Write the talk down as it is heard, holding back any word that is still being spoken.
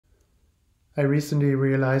I recently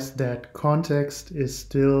realized that context is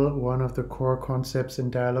still one of the core concepts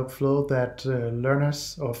in Dialogflow that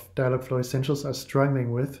learners of Dialogflow Essentials are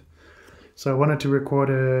struggling with. So I wanted to record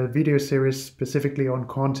a video series specifically on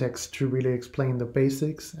context to really explain the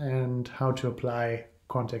basics and how to apply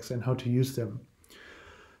context and how to use them.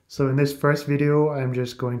 So in this first video, I'm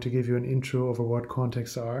just going to give you an intro over what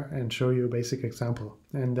contexts are and show you a basic example.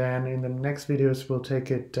 And then in the next videos, we'll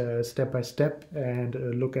take it step by step and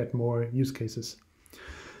look at more use cases.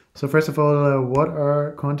 So first of all, what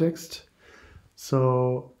are contexts?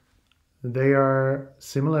 So they are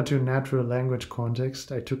similar to natural language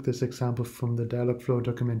context. I took this example from the Dialogflow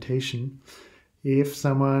documentation. If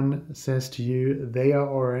someone says to you, they are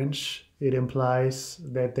orange, it implies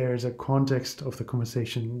that there is a context of the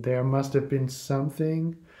conversation. There must have been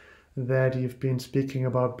something that you've been speaking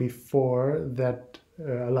about before that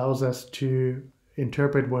allows us to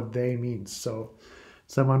interpret what they means. So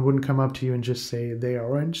someone wouldn't come up to you and just say they are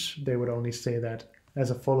orange. They would only say that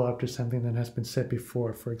as a follow-up to something that has been said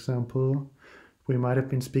before. For example, we might have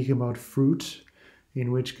been speaking about fruit, in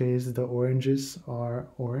which case the oranges are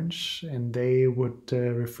orange, and they would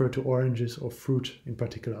refer to oranges or fruit in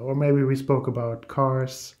particular. Or maybe we spoke about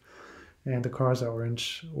cars, and the cars are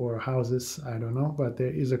orange, or houses, I don't know, but there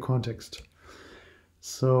is a context.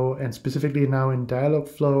 So, and specifically now in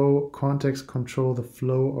Dialogflow, context control the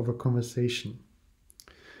flow of a conversation.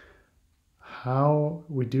 How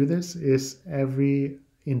we do this is every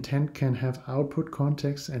intent can have output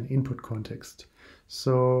context and input context.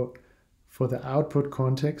 So for the output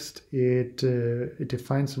context, it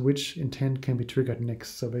defines which intent can be triggered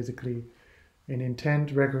next. So basically, an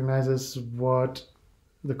intent recognizes what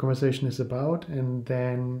the conversation is about, and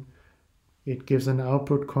then it gives an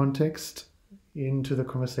output context into the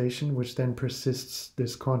conversation, which then persists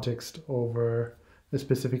this context over a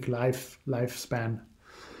specific lifespan.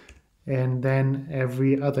 And then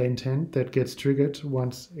every other intent that gets triggered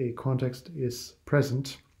once a context is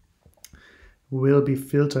present will be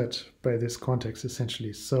filtered by this context,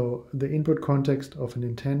 essentially. So the input context of an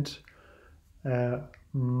intent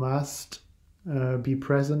must be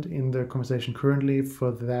present in the conversation currently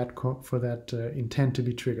for that intent to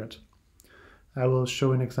be triggered. I will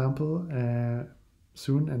show an example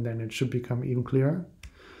soon, and then it should become even clearer.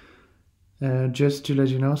 Just to let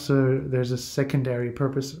you know, so there's a secondary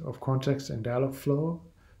purpose of context and Dialogflow.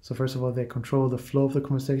 So first of all, they control the flow of the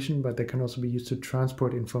conversation, but they can also be used to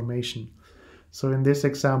transport information. So in this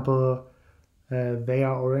example, they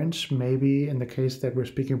are orange. Maybe in the case that we're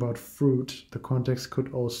speaking about fruit, the context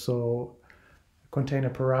could also contain a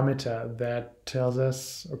parameter that tells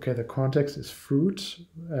us, okay, the context is fruit,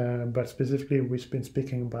 but specifically we've been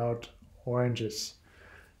speaking about oranges.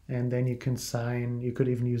 And then you could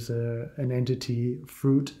even use an entity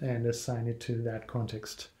fruit and assign it to that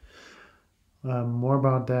context. More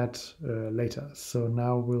about that later. So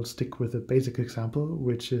now we'll stick with a basic example,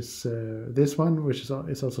 which is this one, which is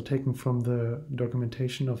also taken from the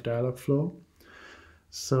documentation of Dialogflow.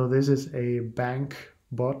 So this is a bank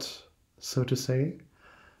bot, so to say.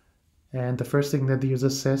 And the first thing that the user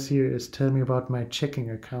says here is, tell me about my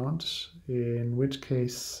checking account, in which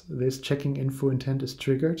case this checking info intent is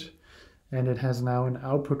triggered, and it has now an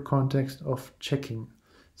output context of checking.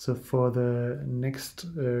 So for the next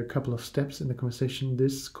couple of steps in the conversation,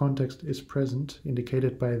 this context is present,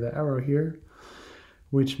 indicated by the arrow here,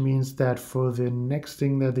 which means that for the next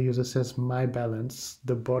thing that the user says, my balance,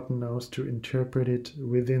 the bot knows to interpret it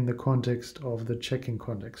within the context of the checking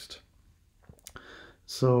context.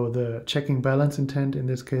 So the checking balance intent in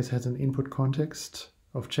this case has an input context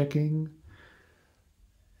of checking.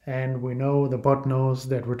 And we know the bot knows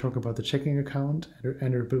that we're talking about the checking account,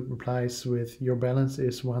 and it replies with, your balance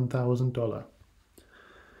is $1,000.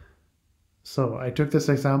 So I took this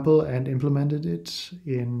example and implemented it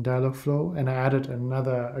in Dialogflow, and I added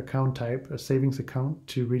another account type, a savings account,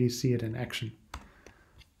 to really see it in action.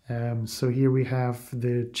 So here we have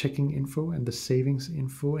the checking info and the savings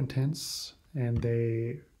info intents, and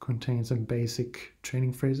they contain some basic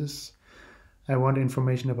training phrases. I want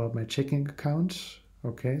information about my checking account.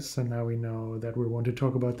 Okay, so now we know that we want to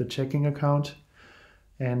talk about the checking account,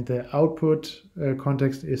 and the output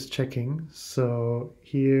context is checking. So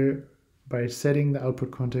here, by setting the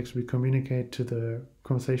output context, we communicate to the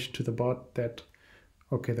conversation to the bot that,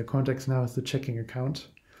 okay, the context now is the checking account.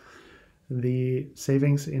 The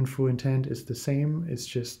savings info intent is the same. It's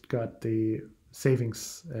just got the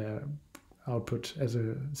savings output as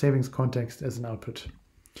a savings context as an output.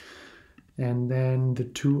 And then the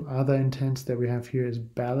two other intents that we have here is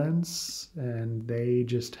balance, and they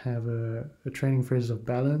just have a training phrase of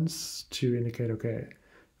balance to indicate, okay,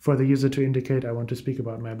 for the user to indicate, I want to speak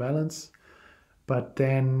about my balance. but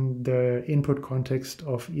then the input context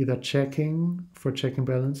of either checking for checking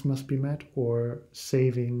balance must be met, or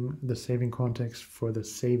saving, the saving context for the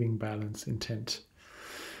saving balance intent,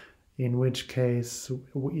 in which case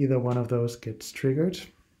either one of those gets triggered.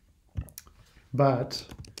 But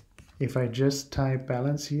if I just type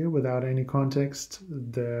balance here without any context,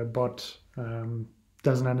 the bot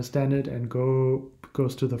doesn't understand it and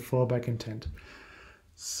goes to the fallback intent.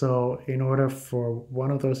 So in order for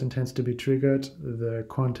one of those intents to be triggered, the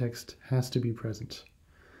context has to be present.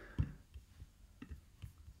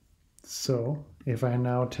 So if I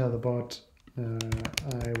now tell the bot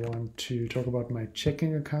I want to talk about my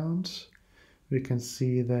checking account, we can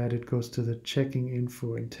see that it goes to the checking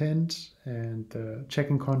info intent, and the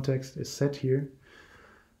checking context is set here.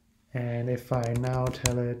 And if I now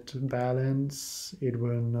tell it balance, it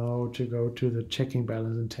will know to go to the checking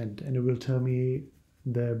balance intent, and it will tell me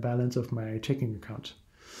the balance of my checking account.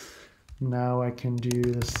 Now I can do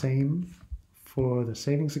the same for the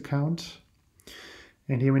savings account.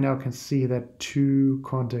 And here we now can see that two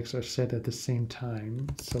contexts are set at the same time.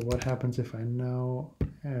 So what happens if I now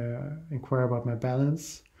inquire about my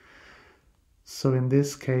balance? So in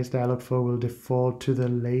this case, Dialogflow will default to the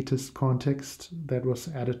latest context that was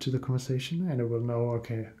added to the conversation, and it will know,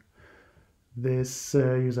 okay, this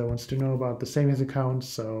user wants to know about the savings account.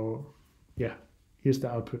 So yeah, here's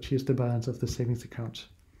the output, here's the balance of the savings account.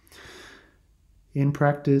 In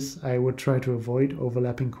practice, I would try to avoid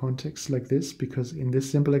overlapping contexts like this, because in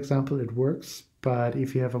this simple example it works, but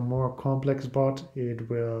if you have a more complex bot, it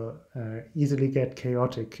will easily get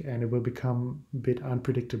chaotic and it will become a bit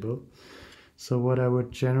unpredictable. So what I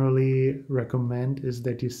would generally recommend is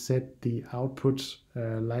that you set the output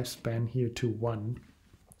lifespan here to 1.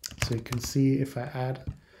 So you can see if I add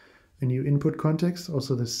a new input context,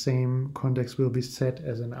 also the same context will be set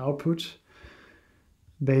as an output.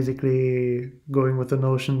 Basically going with the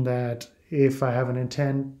notion that if I have an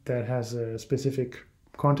intent that has a specific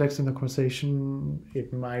context in the conversation,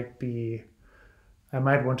 it might be, I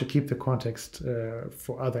might want to keep the context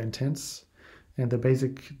for other intents. And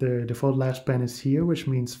the default lifespan is here, which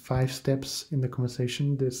means 5 steps in the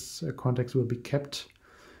conversation. This context will be kept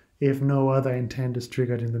if no other intent is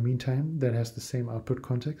triggered in the meantime that has the same output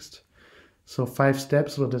context. So 5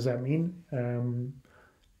 steps, what does that mean?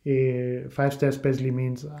 5 steps basically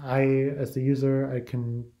means I, as the user, I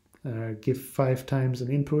can give 5 times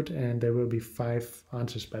an input and there will be 5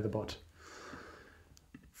 answers by the bot.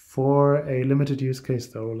 For a limited use case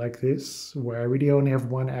though, like this, where I really only have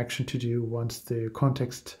one action to do once the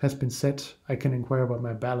context has been set, I can inquire about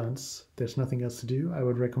my balance. There's nothing else to do. I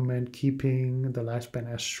would recommend keeping the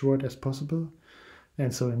lifespan as short as possible.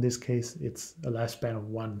 And so in this case, it's a lifespan of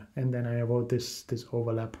 1, and then I avoid this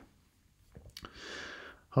overlap.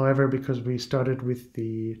 However, because we started with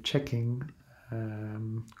the checking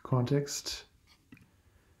context,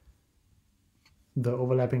 the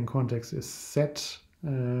overlapping context is set,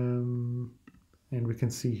 and we can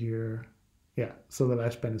see here, yeah, so the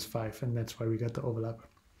lifespan is 5, and that's why we got the overlap.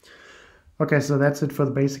 Okay, so that's it for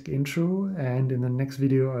the basic intro, and in the next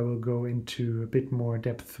video I will go into a bit more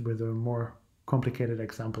depth with a more complicated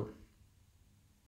example.